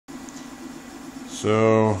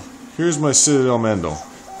So here's my Citadel mendel.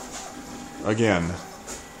 Again,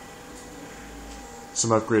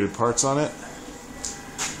 some upgraded parts on it.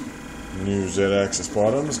 New Z-axis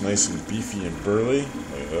bottoms, nice and beefy and burly.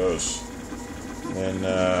 Look at those. And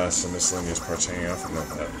then some miscellaneous parts hanging off from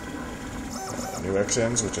that. New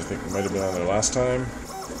X-ends, which I think might have been on there last time.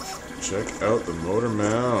 Check out the motor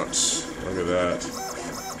mount. Look at that.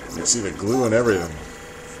 You can see the glue and everything.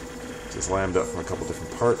 Just lammed up from a couple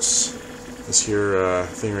different parts. This here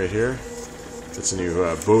thing right here, it's a new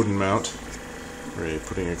Bowden mount. We're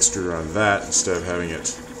putting an extruder on that instead of having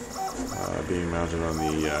it being mounted on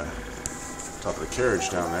the top of the carriage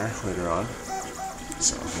down there later on.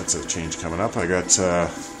 So that's a change coming up. I got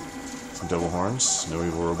some devil horns. No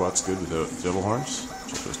evil robot's good without devil horns.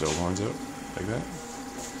 Check those devil horns out, like that.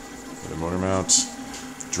 The motor mount,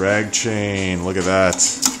 drag chain. Look at that.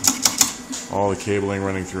 All the cabling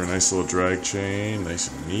running through a nice little drag chain, nice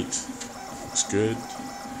and neat. Looks good.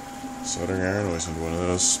 Soldering iron, always need one of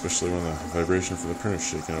those, especially when the vibration from the printer's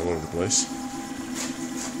shaking all over the place.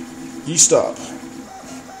 E-stop.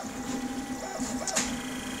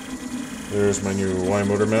 There's my new Y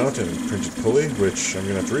motor mount and printed pulley, which I'm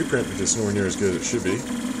going to have to reprint because it's nowhere near as good as it should be.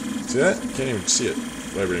 See that? You can't even see it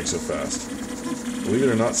vibrating so fast. Believe it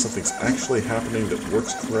or not, something's actually happening that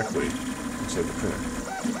works correctly inside the printer.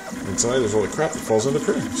 Inside, there's all the crap that falls on the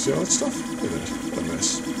printer. See all that stuff? Look at that. What a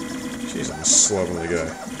mess. Jeez, I'm a slovenly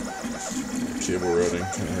guy. Cable routing,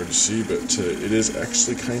 kind of hard to see, but it is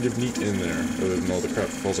actually kind of neat in there, other than all the crap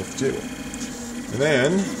that falls off the table. And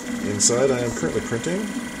then, inside I am currently printing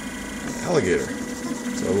an alligator.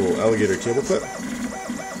 So a little alligator cable clip.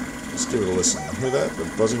 Let's give it a listen. You hear that? The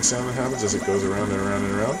buzzing sound that happens as it goes around and around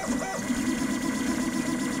and around?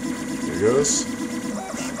 Here it goes.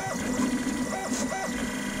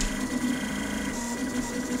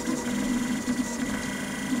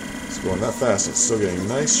 Going that fast, it's still getting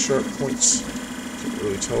nice sharp points. Can't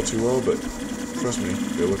really tell too well, but trust me,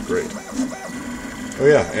 they look great. Oh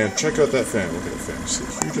yeah, and check out that fan. Look at that fan. See a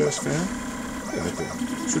huge ass fan? Look at that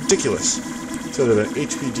thing. It's ridiculous. It's out of an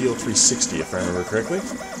HP DL360, if I remember correctly.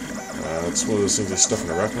 It's one of those things they stuff in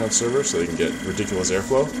a rack mount server so they can get ridiculous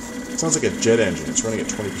airflow. It sounds like a jet engine. It's running at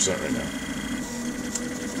 20% right now.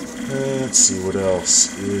 Let's see what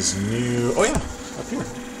else is new. Oh yeah, up here.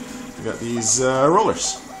 We got these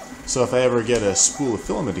rollers. So if I ever get a spool of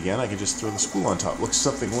filament again, I can just throw the spool on top. Looks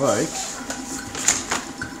something like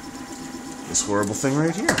this horrible thing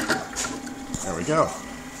right here. There we go.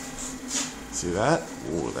 See that?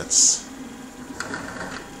 Oh, that's...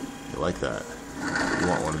 You like that. You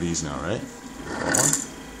want one of these now, right? Want one?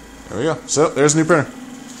 There we go. So, there's a new printer.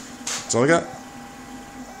 That's all I got.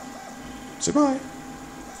 Say bye.